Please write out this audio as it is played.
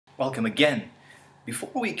Welcome again.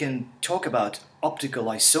 Before we can talk about optical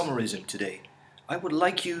isomerism today, I would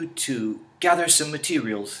like you to gather some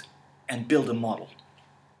materials and build a model.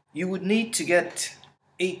 You would need to get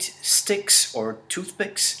 8 sticks or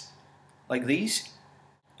toothpicks like these,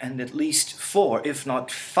 and at least 4, if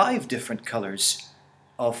not 5 different colors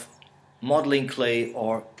of modeling clay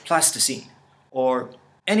or plasticine, or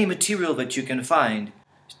any material that you can find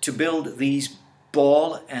to build these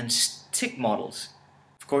ball and stick models.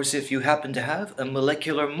 Of course, if you happen to have a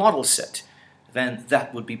molecular model set, then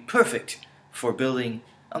that would be perfect for building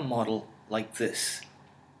a model like this.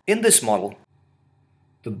 In this model,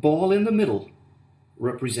 the ball in the middle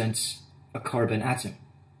represents a carbon atom,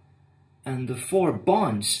 and the 4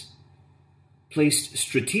 bonds placed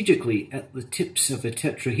strategically at the tips of a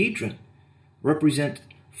tetrahedron represent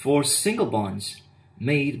 4 single bonds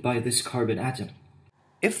made by this carbon atom.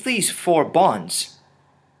 If these 4 bonds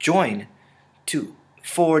join to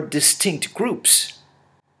 4 distinct groups,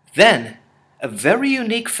 then a very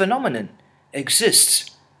unique phenomenon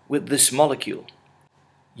exists with this molecule.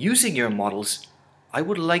 Using your models, I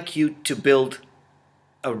would like you to build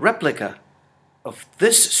a replica of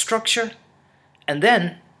this structure and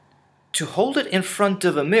then to hold it in front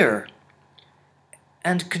of a mirror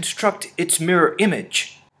and construct its mirror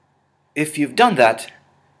image. If you've done that,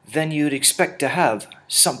 then you'd expect to have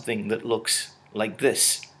something that looks like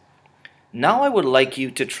this. Now I would like you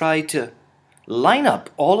to try to line up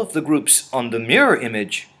all of the groups on the mirror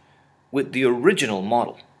image with the original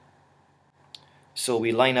model. So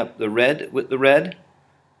we line up the red with the red,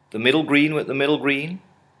 the middle green with the middle green,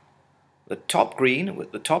 the top green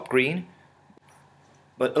with the top green.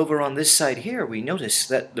 But over on this side here, we notice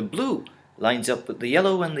that the blue lines up with the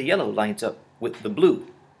yellow and the yellow lines up with the blue.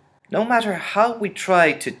 No matter how we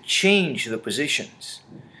try to change the positions,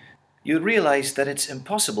 you realize that it's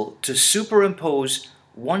impossible to superimpose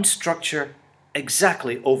one structure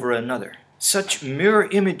exactly over another. Such mirror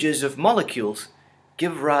images of molecules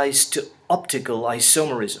give rise to optical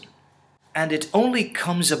isomerism. And it only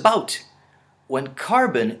comes about when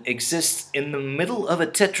carbon exists in the middle of a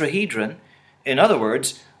tetrahedron. In other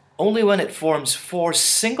words, only when it forms 4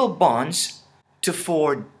 single bonds to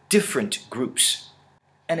 4 different groups.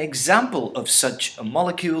 An example of such a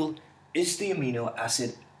molecule is the amino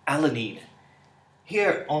acid alanine.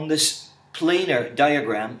 Here on this planar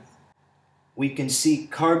diagram, we can see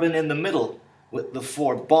carbon in the middle with the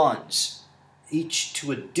 4 bonds, each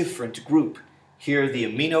to a different group. Here the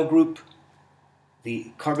amino group,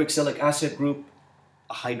 the carboxylic acid group,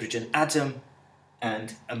 a hydrogen atom,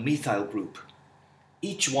 and a methyl group.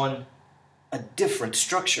 Each one a different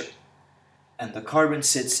structure, and the carbon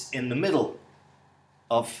sits in the middle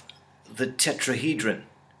of the tetrahedron.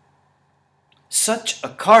 Such a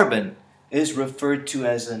carbon is referred to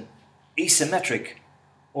as an asymmetric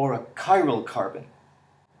or a chiral carbon.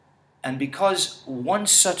 And because one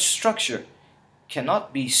such structure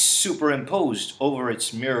cannot be superimposed over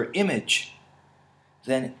its mirror image,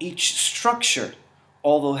 then each structure,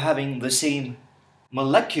 although having the same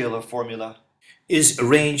molecular formula, is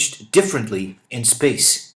arranged differently in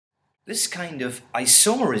space. This kind of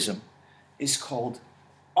isomerism is called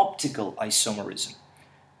optical isomerism.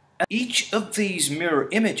 And each of these mirror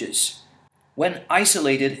images, when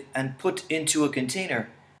isolated and put into a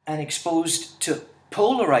container and exposed to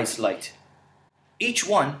polarized light, each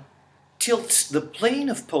one tilts the plane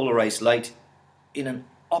of polarized light in an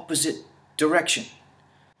opposite direction.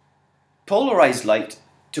 Polarized light,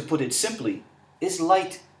 to put it simply, is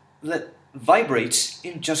light that vibrates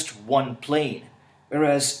in just one plane,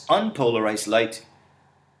 whereas unpolarized light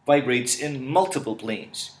vibrates in multiple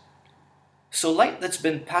planes. So light that's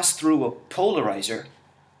been passed through a polarizer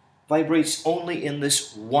vibrates only in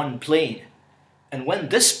this one plane. And when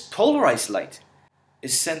this polarized light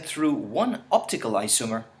is sent through one optical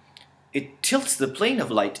isomer, it tilts the plane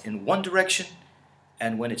of light in one direction,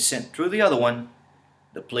 and when it's sent through the other one,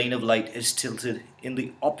 the plane of light is tilted in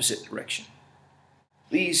the opposite direction.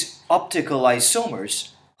 These optical isomers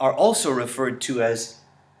are also referred to as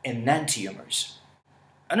enantiomers.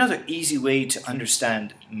 Another easy way to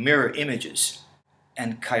understand mirror images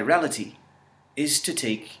and chirality is to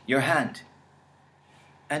take your hand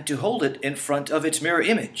and to hold it in front of its mirror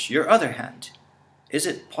image, your other hand. Is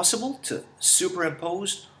it possible to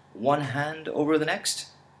superimpose one hand over the next?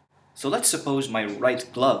 So let's suppose my right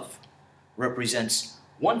glove represents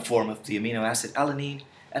one form of the amino acid alanine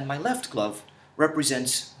and my left glove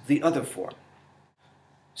represents the other form.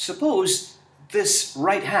 Suppose this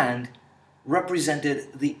right hand represented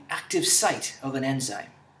the active site of an enzyme,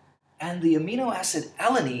 and the amino acid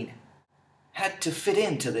alanine had to fit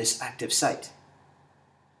into this active site.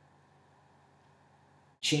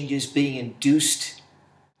 changes being induced,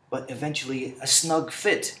 but eventually a snug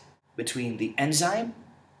fit between the enzyme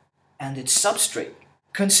and its substrate.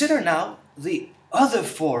 Consider now the other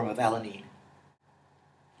form of alanine,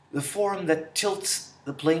 the form that tilts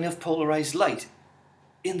the plane of polarized light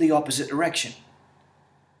in the opposite direction.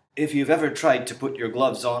 If you've ever tried to put your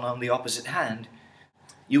gloves on the opposite hand,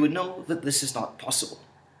 you would know that this is not possible.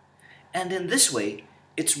 And in this way,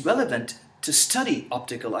 it's relevant to study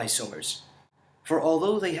optical isomers, for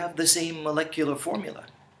although they have the same molecular formula,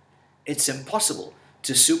 it's impossible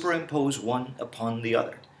to superimpose one upon the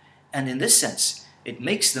other. And in this sense, it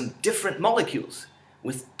makes them different molecules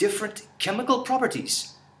with different chemical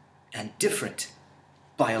properties and different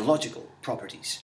biological properties.